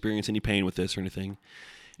shouldn't experience any pain with this or anything.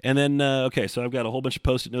 And then, okay, so I've got a whole bunch of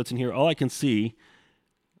Post-it notes in here. All I can see,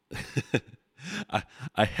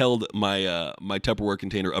 I held my my Tupperware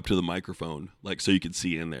container up to the microphone, like so you could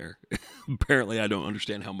see in there. Apparently, I don't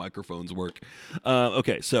understand how microphones work.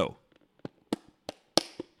 Okay, so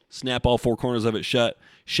snap all four corners of it shut.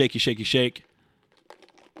 Shaky, shaky, shake.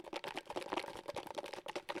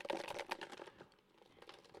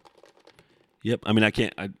 Yep. I mean, I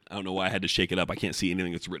don't know why I had to shake it up. I can't see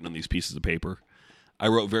anything that's written on these pieces of paper. I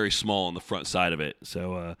wrote very small on the front side of it.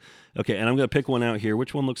 So, okay. And I'm going to pick one out here.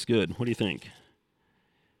 Which one looks good? What do you think?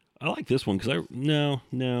 I like this one because no.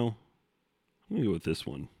 I'm going to go with this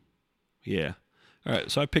one. Yeah. All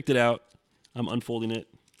right. So I picked it out. I'm unfolding it.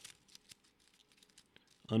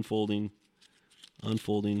 Unfolding.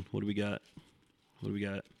 What do we got?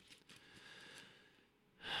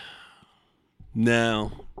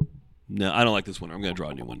 No, I don't like this one. I'm going to draw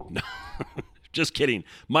a new one. No. Just kidding.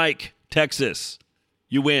 Mike, Texas,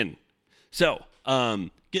 you win. So,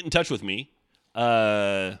 get in touch with me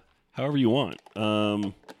however you want.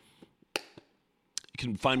 You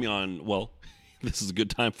can find me on, well, this is a good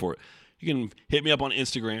time for it. You can hit me up on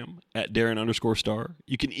Instagram at Darren_star.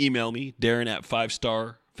 You can email me, Darren at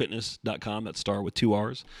 5starfitness.com. That's star with 2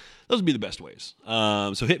 R's. Those would be the best ways.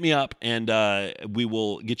 So hit me up, and we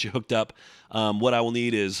will get you hooked up. What I will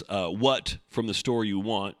need is what from the store you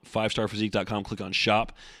want. 5starphysique.com. Click on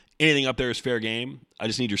shop. Anything up there is fair game. I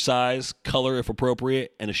just need your size, color if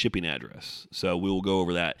appropriate, and a shipping address. So we will go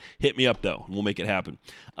over that. Hit me up, though, and we'll make it happen.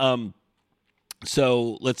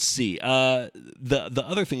 So let's see. The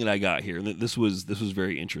other thing that I got here, and this was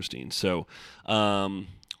very interesting. So hold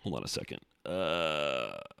on a second.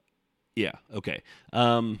 Yeah. Okay.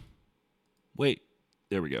 Wait.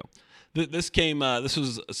 There we go. This came. This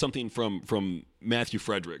was something from Matthew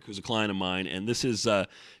Frederick, who's a client of mine, and this is a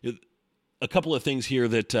couple of things here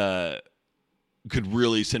that could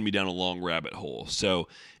really send me down a long rabbit hole. So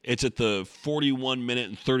it's at the 41 minute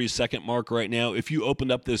and 30 second mark right now. If you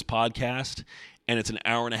opened up this podcast and it's an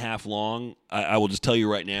hour and a half long, I will just tell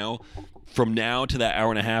you right now, from now to that hour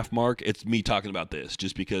and a half mark, it's me talking about this,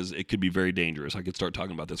 just because it could be very dangerous. I could start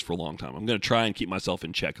talking about this for a long time. I'm going to try and keep myself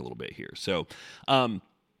in check a little bit here. So, he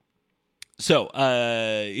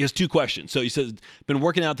has two questions. So he says, been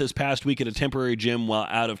working out this past week at a temporary gym while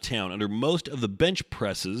out of town. Under most bench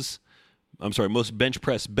press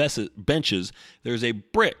benches, there's a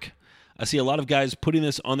brick. I see a lot of guys putting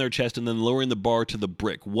this on their chest and then lowering the bar to the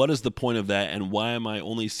brick. What is the point of that, and why am I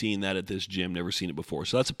only seeing that at this gym? Never seen it before.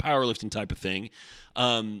 So that's a powerlifting type of thing.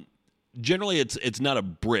 Generally, it's not a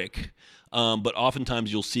brick. But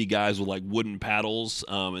oftentimes you'll see guys with like wooden paddles,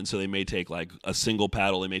 and so they may take like a single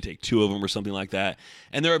paddle, they may take two of them or something like that,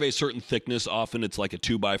 and they're of a certain thickness. Often it's like a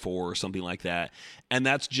 2x4 or something like that, and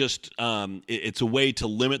that's just it's a way to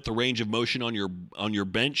limit the range of motion on your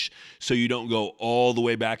bench, so you don't go all the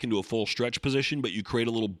way back into a full stretch position, but you create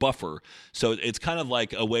a little buffer. So it's kind of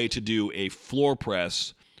like a way to do a floor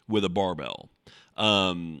press with a barbell.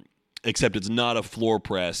 Except it's not a floor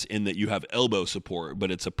press in that you have elbow support, but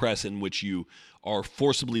it's a press in which you are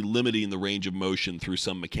forcibly limiting the range of motion through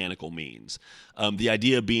some mechanical means. The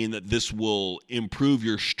idea being that this will improve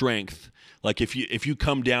your strength. Like if you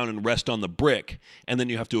come down and rest on the brick and then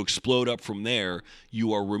you have to explode up from there,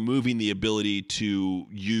 you are removing the ability to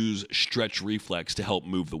use stretch reflex to help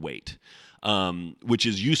move the weight, which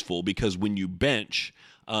is useful because when you bench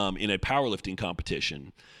in a powerlifting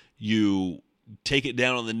competition, you take it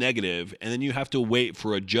down on the negative, and then you have to wait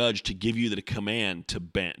for a judge to give you the command to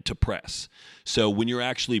press. So when you're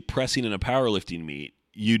actually pressing in a powerlifting meet,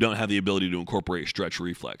 you don't have the ability to incorporate stretch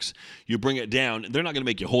reflex. You bring it down, they're not going to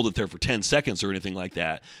make you hold it there for 10 seconds or anything like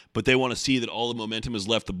that, but they want to see that all the momentum has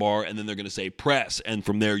left the bar, and then they're going to say press, and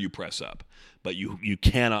from there you press up. But you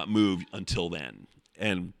cannot move until then.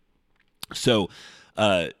 And so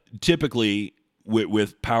typically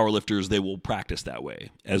with powerlifters, they will practice that way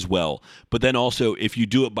as well. But then also, if you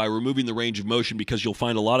do it by removing the range of motion, because you'll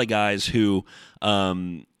find a lot of guys who,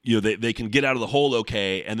 they can get out of the hole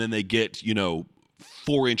okay, and then they get,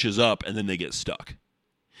 4 inches up, and then they get stuck.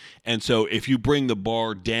 And so if you bring the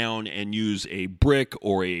bar down and use a brick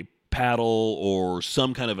or a paddle or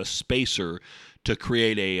some kind of a spacer to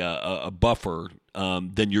create a buffer,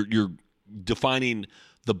 then you're defining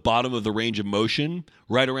the bottom of the range of motion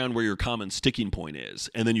right around where your common sticking point is.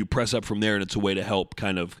 And then you press up from there, and it's a way to help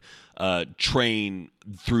kind of train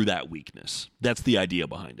through that weakness. That's the idea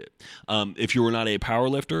behind it. If you were not a power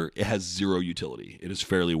lifter, it has zero utility. It is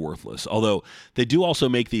fairly worthless. Although they do also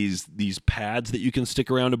make these pads that you can stick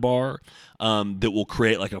around a bar that will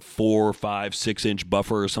create like a 4, 5, 6 inch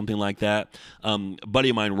buffer or something like that. A buddy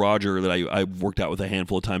of mine, Roger, that I worked out with a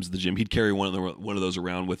handful of times at the gym, he'd carry one of those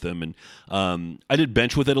around with him, and I did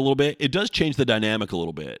bench with it a little bit. It does change the dynamic a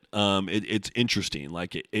little bit. It's interesting.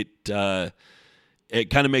 Like it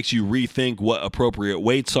kind of makes you rethink what appropriate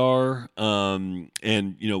weights are. And,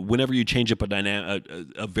 whenever you change up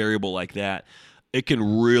a variable like that, it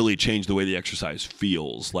can really change the way the exercise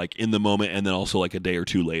feels, like in the moment and then also like a day or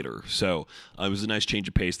two later. So it was a nice change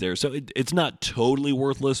of pace there. So it's not totally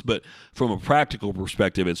worthless, but from a practical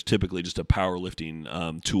perspective, it's typically just a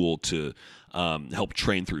powerlifting tool to help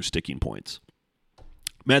train through sticking points.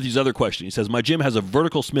 Matthew's other question, he says, my gym has a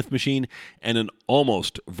vertical Smith machine and an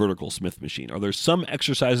almost vertical Smith machine. Are there some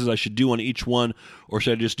exercises I should do on each one, or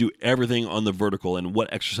should I just do everything on the vertical? And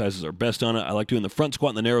what exercises are best on it? I like doing the front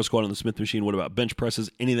squat and the narrow squat on the Smith machine. What about bench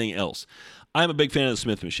presses? Anything else? I'm a big fan of the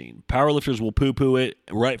Smith machine. Powerlifters will poo-poo it,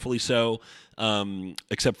 rightfully so,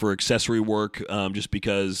 except for accessory work, just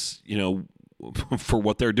because, for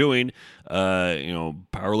what they're doing,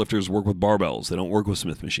 powerlifters work with barbells. They don't work with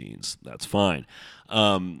Smith machines. That's fine.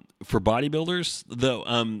 For bodybuilders, though,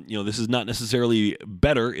 this is not necessarily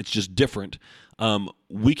better. It's just different.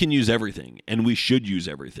 We can use everything, and we should use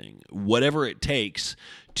everything, whatever it takes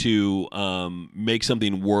to make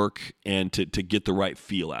something work and to get the right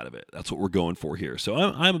feel out of it. That's what we're going for here. So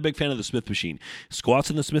I'm a big fan of the Smith machine.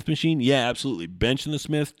 Squats in the Smith machine, yeah, absolutely. Bench in the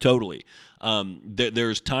Smith, totally.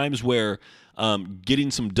 There's times where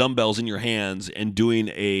getting some dumbbells in your hands and doing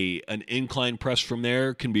an incline press from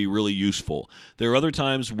there can be really useful. There are other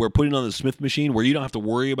times where putting on the Smith machine where you don't have to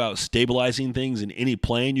worry about stabilizing things in any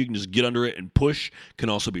plane, you can just get under it and push, can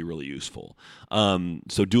also be really useful.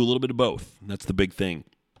 So do a little bit of both. That's the big thing.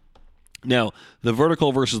 Now, the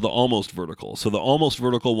vertical versus the almost vertical. So the almost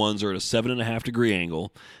vertical ones are at a 7.5 degree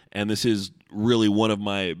angle, and this is really one of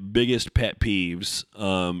my biggest pet peeves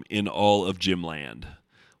in all of gym land.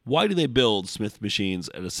 Why do they build Smith machines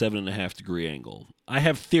at a 7.5 degree angle? I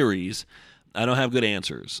have theories. I don't have good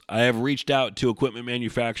answers. I have reached out to equipment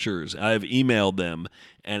manufacturers. I have emailed them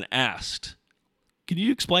and asked, can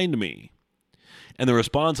you explain to me? And the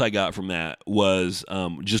response I got from that was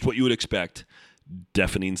just what you would expect.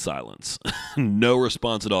 Deafening silence. No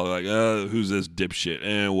response at all. Like, who's this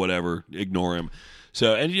dipshit? Whatever. Ignore him.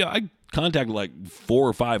 So, and I contacted like 4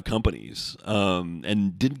 or 5 companies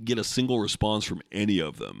and didn't get a single response from any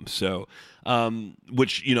of them. So,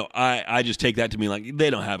 which, I just take that to mean like they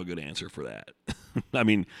don't have a good answer for that. I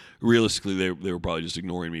mean, realistically, they were probably just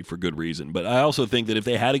ignoring me for good reason. But I also think that if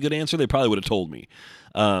they had a good answer, they probably would have told me.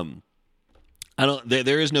 There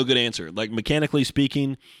is no good answer. Like, mechanically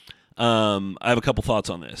speaking, I have a couple thoughts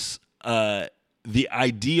on this. The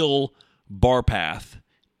ideal bar path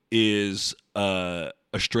is a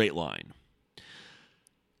straight line.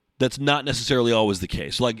 That's not necessarily always the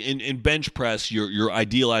case. Like in bench press, your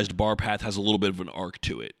idealized bar path has a little bit of an arc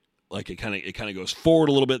to it. Like it kind of goes forward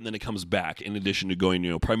a little bit and then it comes back. In addition to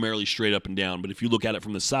going primarily straight up and down. But if you look at it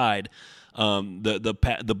from the side,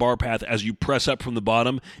 the bar path, as you press up from the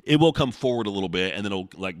bottom, it will come forward a little bit and then it'll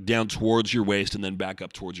like down towards your waist and then back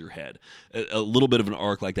up towards your head. A little bit of an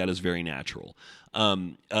arc like that is very natural.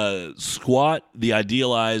 Squat, the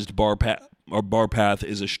idealized bar path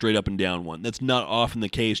is a straight up and down one. That's not often the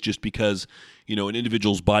case just because an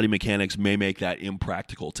individual's body mechanics may make that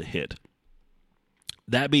impractical to hit.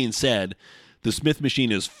 That being said, the Smith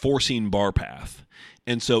machine is forcing bar path.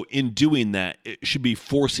 And so in doing that, it should be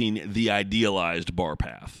forcing the idealized bar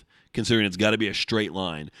path, considering it's got to be a straight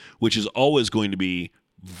line, which is always going to be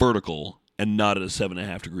vertical and not at a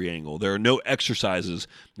 7.5 degree angle. There are no exercises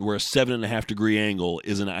where a 7.5 degree angle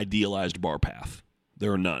is an idealized bar path.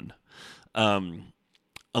 There are none.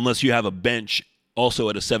 Unless you have a bench also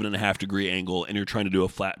at a 7.5 degree angle and you're trying to do a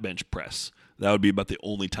flat bench press. That would be about the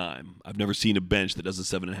only time. I've never seen a bench that does a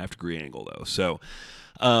 7.5 degree angle though. So,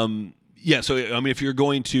 so I mean, if you're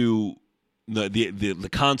going to the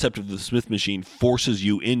concept of the Smith machine forces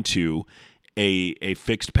you into a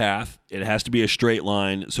fixed path. It has to be a straight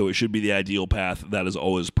line, so it should be the ideal path. That is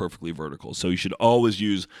always perfectly vertical. So you should always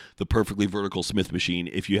use the perfectly vertical Smith machine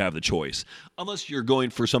if you have the choice. Unless you're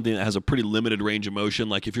going for something that has a pretty limited range of motion,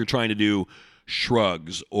 like if you're trying to do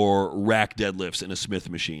shrugs or rack deadlifts in a Smith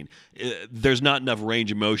machine. There's not enough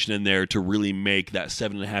range of motion in there to really make that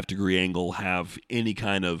 7.5 degree angle have any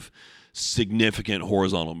kind of significant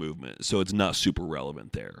horizontal movement. So it's not super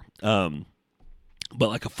relevant there. But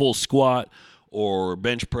like a full squat or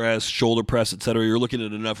bench press, shoulder press, etc. You're looking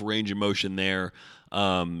at enough range of motion there,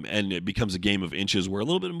 and it becomes a game of inches where a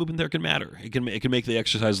little bit of movement there can matter. It can make the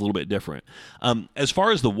exercise a little bit different. As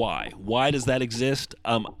far as the why does that exist?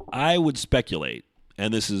 I would speculate,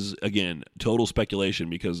 and this is, again, total speculation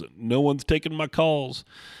because no one's taking my calls.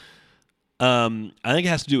 I think it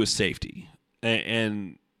has to do with safety.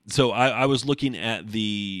 And so I was looking at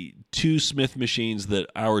the 2 Smith machines that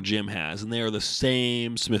our gym has, and they are the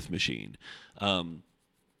same Smith machine.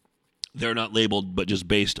 They're not labeled, but just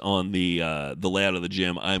based on the layout of the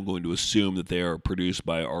gym, I'm going to assume that they are produced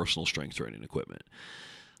by Arsenal Strength Training Equipment.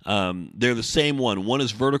 They're the same one. One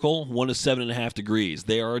is vertical, one is 7.5 degrees.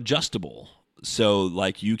 They are adjustable. So,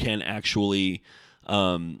 like, you can actually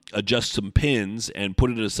adjust some pins and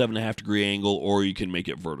put it at a 7.5 degree angle, or you can make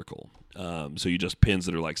it vertical. So you just pins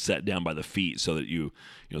that are like set down by the feet so that you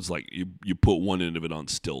it's like you put one end of it on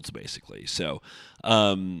stilts, basically. So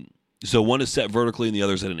one is set vertically and the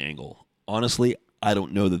other's at an angle. Honestly, I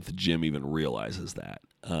don't know that the gym even realizes that.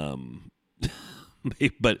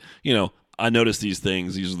 But, I notice these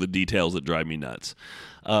things. These are the details that drive me nuts.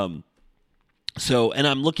 And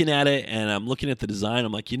I'm looking at it and I'm looking at the design.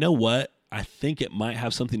 I'm like, you know what? I think it might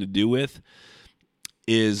have something to do with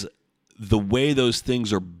is the way those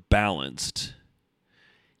things are balanced,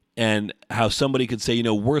 and how somebody could say,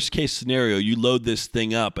 worst case scenario, you load this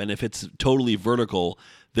thing up, and if it's totally vertical,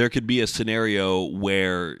 there could be a scenario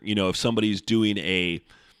where, if somebody's doing a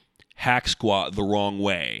hack squat the wrong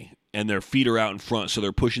way and their feet are out in front, so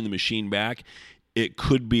they're pushing the machine back, it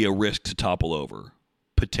could be a risk to topple over,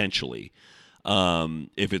 potentially.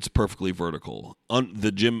 If it's perfectly vertical.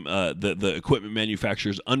 The gym, the equipment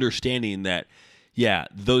manufacturers understanding that,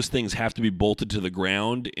 those things have to be bolted to the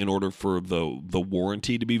ground in order for the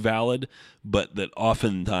warranty to be valid, but that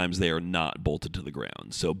oftentimes they are not bolted to the ground.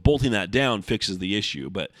 So bolting that down fixes the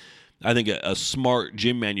issue, but I think a smart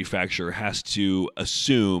gym manufacturer has to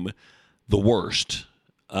assume the worst,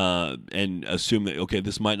 and assume that, okay,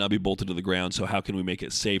 this might not be bolted to the ground, so how can we make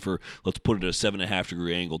it safer? Let's put it at a 7.5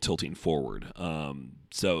 degree angle tilting forward.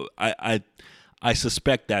 So I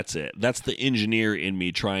suspect that's it. That's the engineer in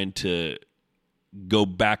me trying to go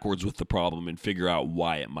backwards with the problem and figure out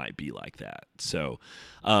why it might be like that. So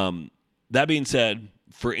that being said,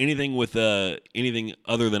 for anything with anything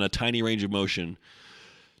other than a tiny range of motion,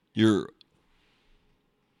 you're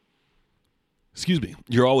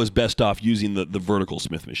always best off using the vertical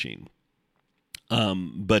Smith machine.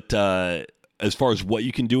 But as far as what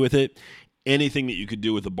you can do with it, anything that you could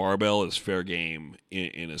do with a barbell is fair game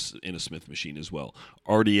in a Smith machine as well.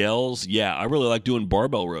 RDLs, I really like doing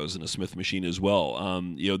barbell rows in a Smith machine as well.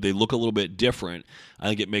 They look a little bit different. I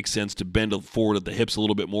think it makes sense to bend forward at the hips a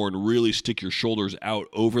little bit more and really stick your shoulders out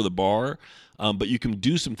over the bar. But you can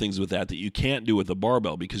do some things with that you can't do with a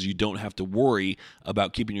barbell, because you don't have to worry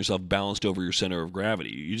about keeping yourself balanced over your center of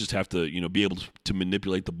gravity. You just have to, be able to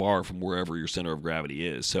manipulate the bar from wherever your center of gravity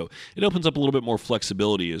is. So it opens up a little bit more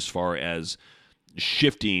flexibility as far as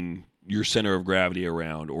shifting your center of gravity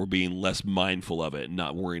around, or being less mindful of it and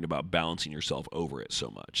not worrying about balancing yourself over it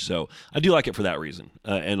so much. So I do like it for that reason,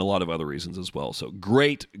 and a lot of other reasons as well. So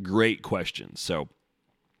great question. So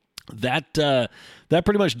that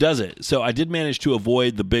pretty much does it. So I did manage to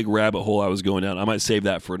avoid the big rabbit hole I was going down. I might save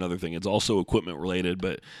that for another thing. It's also equipment related,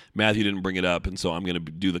 but Matthew didn't bring it up, and so I'm going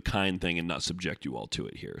to do the kind thing and not subject you all to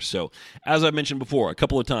it here. So as I mentioned before a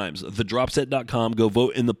couple of times, thedropset.com, go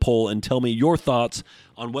vote in the poll and tell me your thoughts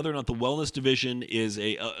on whether or not the wellness division is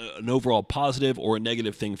an overall positive or a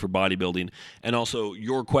negative thing for bodybuilding, and also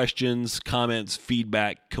your questions, comments,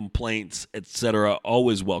 feedback, complaints, etc.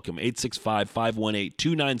 Always welcome.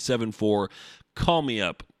 865-518-2974. Call me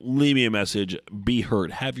up, leave me a message, be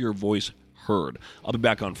heard, have your voice heard. I'll be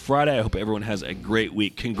back on Friday. I hope everyone has a great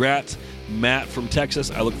week. Congrats, Matt from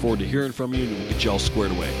Texas. I look forward to hearing from you, and we'll get you all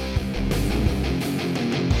squared away.